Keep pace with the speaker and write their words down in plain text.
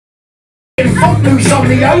footloose on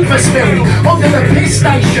the overspill, under the piss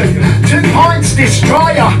station, 2 pints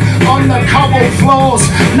destroyer on the cobble floors.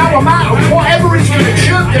 No amount of whatever is gonna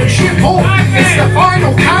chirp the ship up. It's the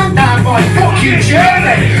final countdown by fucking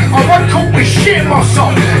journey. I woke up with shit my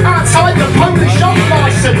sock outside the Polish off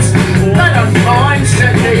license. Let them mind,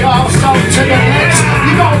 said the arsehole to the next.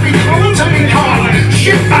 You gotta be cruel to me, kind.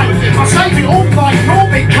 Shit, mate, I save it up like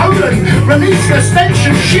Norbit Colon. Release the stench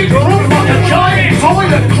of shit run like a giant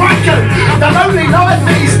toilet kraken. The lonely life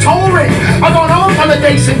that he's touring. I got on for the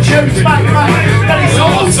decent tunes, mate, but it's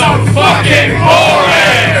all so fucking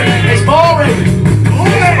boring. It's boring.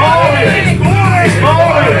 It's boring. It's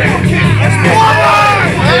boring.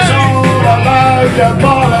 It's all a load of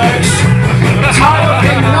bollocks.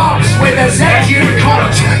 Typing knocks with a Z you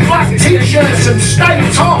cunt. Black t-shirts and stay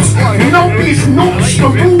tops. Nobody's nuts, the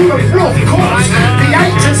rule of rough cuts. The A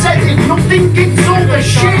to Z if nothing gives all the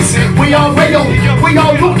shit. We are real, we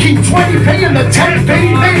are looking 20p in the 10p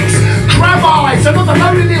mix. Crab eyes, another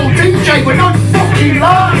lonely little DJ with no fucking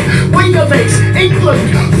line. Weetabix, England,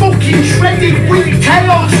 fucking shredded wheat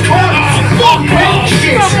chaos cunts. Fuck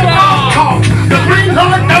shit, cock, the green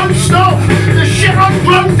light.